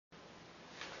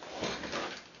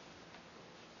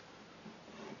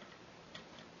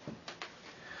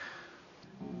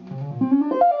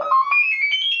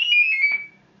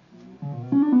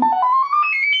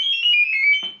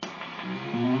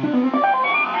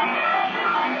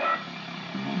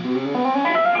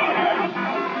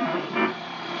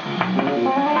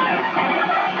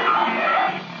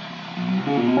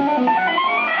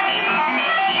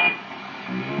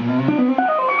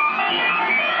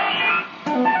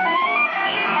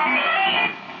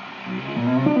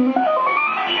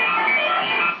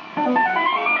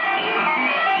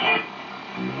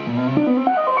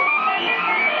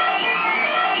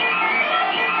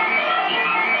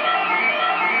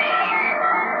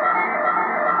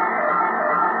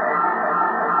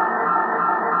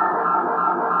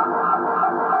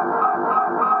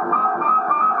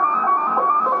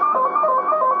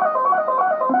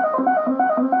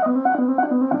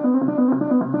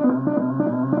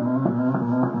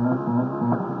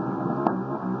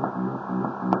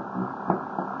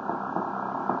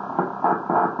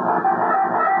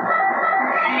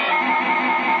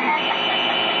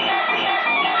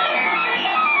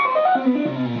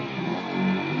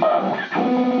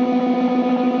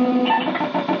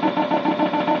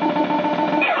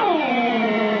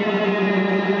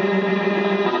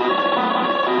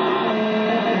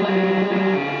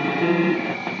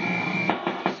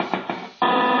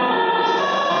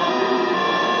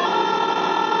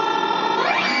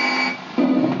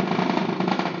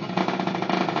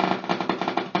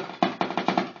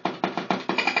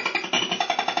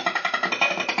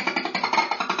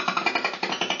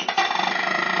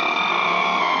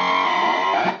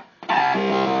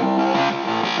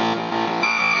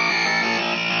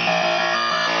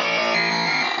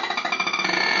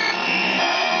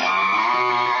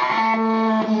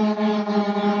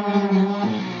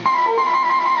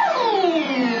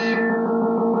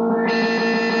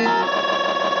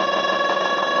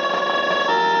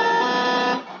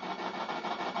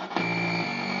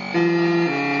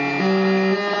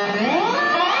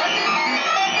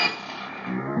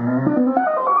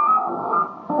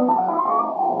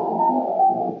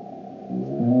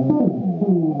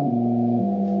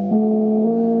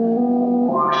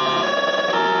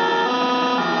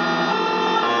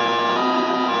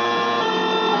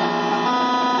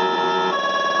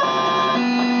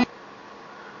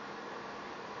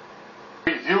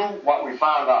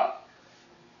found out.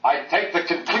 I take the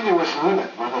continuous limit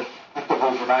where the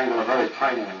intervals of angle are very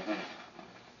tiny.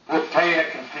 Obtain a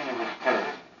continuous curve.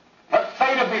 Let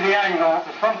theta be the angle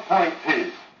at some point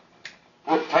P.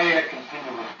 Obtain a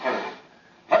continuous curve.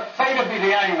 Let theta be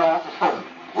the angle at some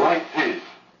point P.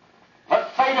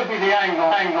 Let theta be the angle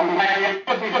at some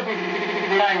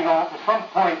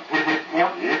point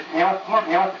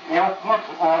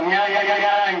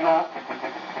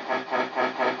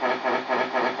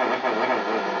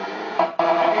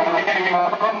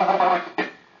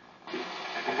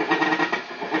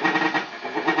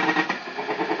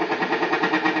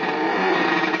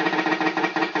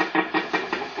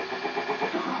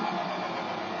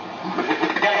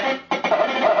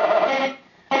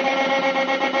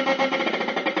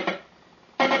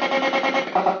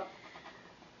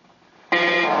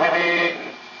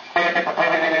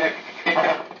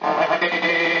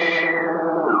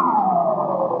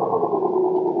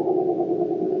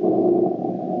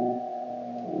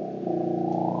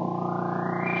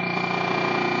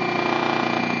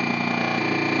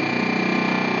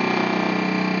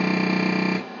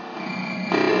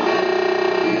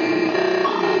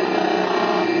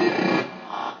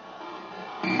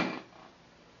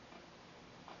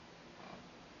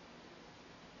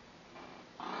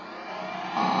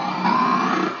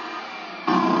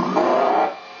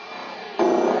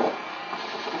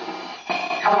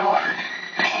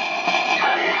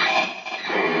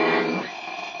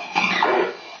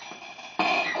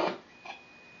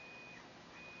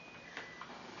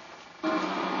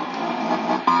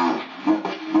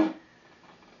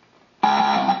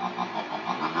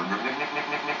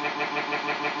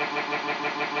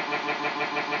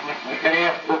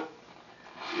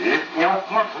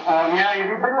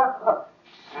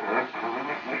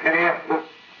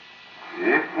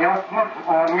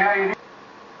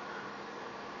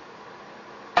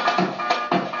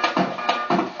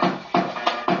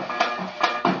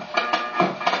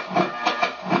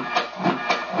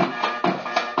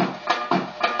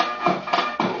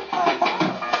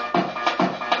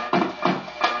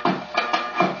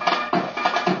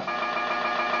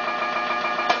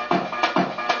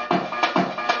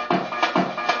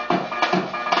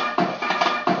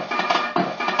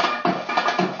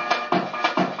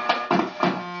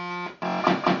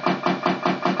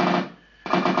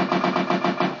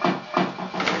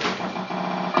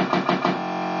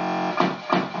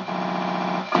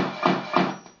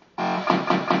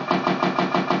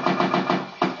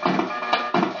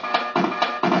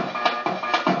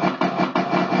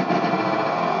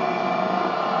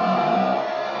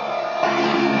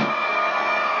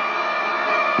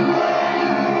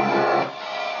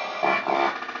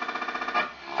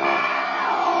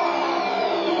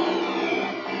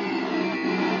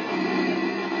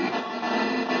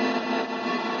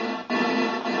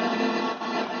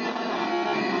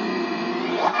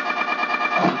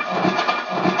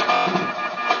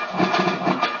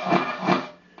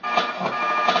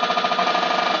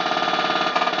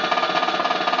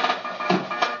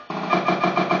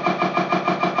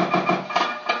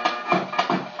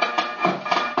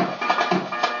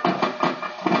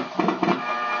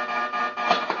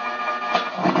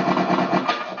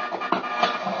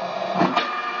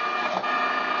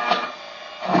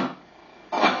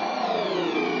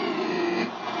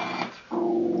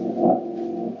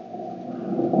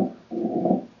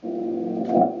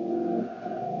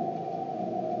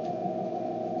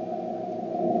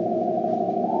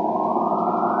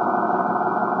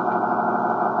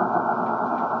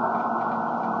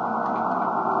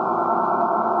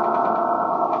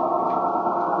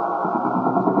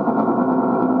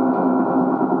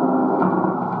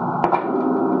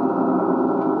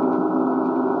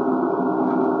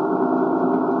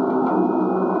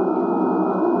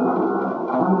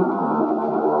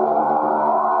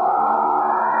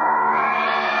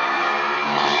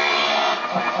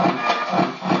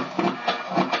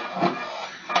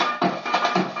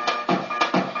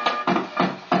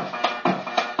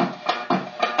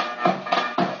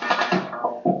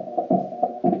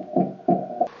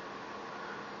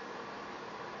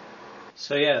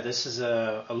So yeah, this is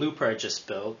a looper I just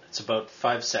built. It's about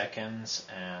 5 seconds,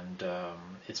 and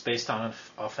it's based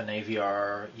off an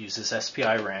AVR, uses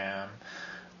SPI RAM,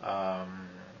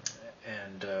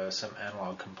 and some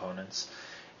analog components.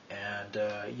 And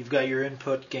you've got your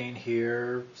input gain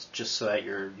here, just so that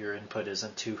your input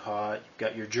isn't too hot. You've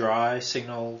got your dry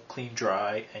signal, clean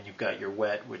dry, and you've got your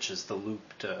wet, which is the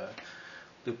looped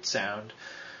sound.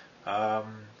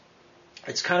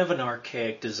 It's kind of an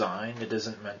archaic design. It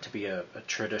isn't meant to be a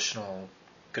traditional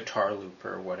guitar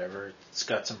looper or whatever. It's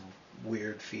got some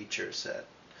weird features that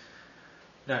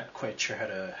not quite sure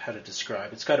how to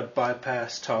describe. It's got a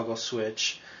bypass toggle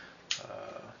switch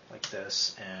like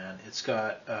this, and it's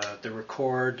got the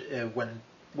record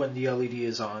when the LED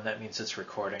is on. That means it's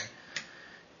recording.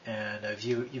 And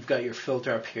you've got your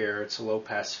filter up here. It's a low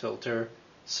pass filter,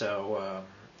 so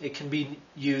it can be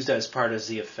used as part of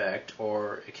the effect,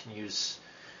 or you can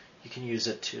use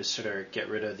it to sort of get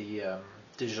rid of the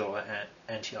digital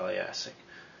anti-aliasing.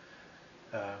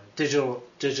 Digital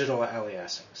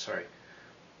aliasing, sorry.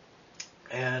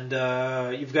 And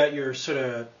you've got your sort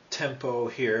of tempo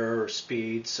here, or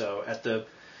speed. So at the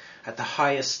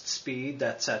highest speed,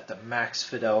 that's at the max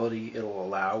fidelity it'll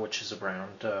allow, which is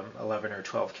around 11 or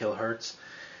 12 kilohertz.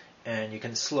 And you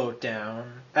can slow it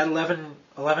down. At 11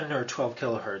 or 12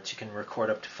 kilohertz, you can record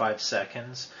up to 5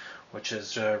 seconds, which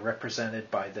is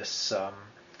represented by this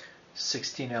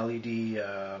 16 LED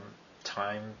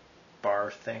time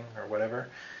bar thing or whatever.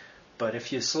 But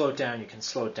if you slow it down, you can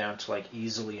slow it down to like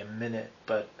easily a minute,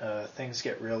 but things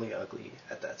get really ugly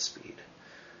at that speed.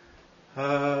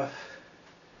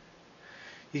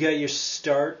 You got your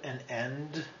start and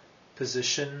end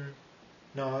position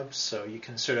knobs, so you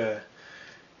can sort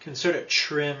of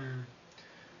trim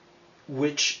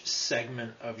which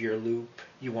segment of your loop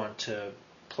you want to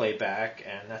play back,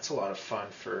 and that's a lot of fun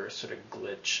for sort of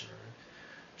glitch and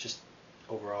just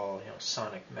overall,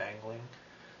 sonic mangling.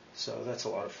 So that's a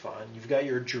lot of fun. You've got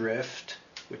your drift,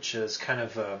 which is kind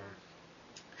of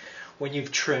when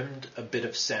you've trimmed a bit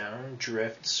of sound,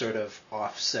 drift sort of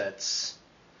offsets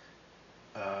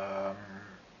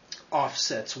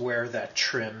where that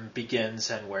trim begins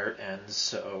and where it ends.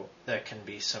 So that can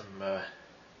be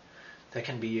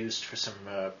used for some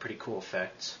pretty cool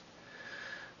effects.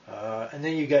 And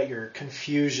then you got your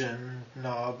confusion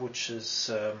knob, which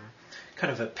is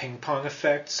kind of a ping pong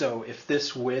effect. So if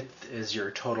this width is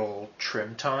your total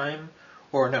trim time,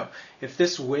 if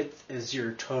this width is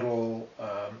your total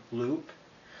loop,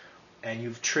 and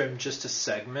you've trimmed just a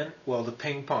segment, well, the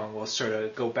ping pong will sort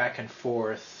of go back and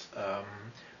forth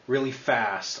really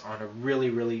fast on a really,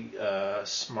 really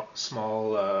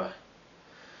small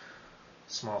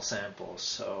sample.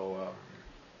 So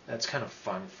that's kind of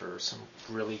fun for some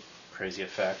really crazy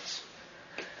effects.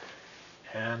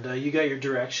 And you got your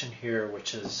direction here,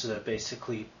 which is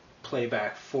basically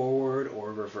playback forward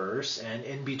or reverse, and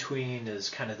in between is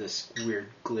kind of this weird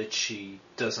glitchy,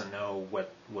 doesn't know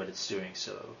what it's doing,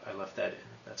 so I left that in.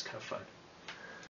 That's kind of fun.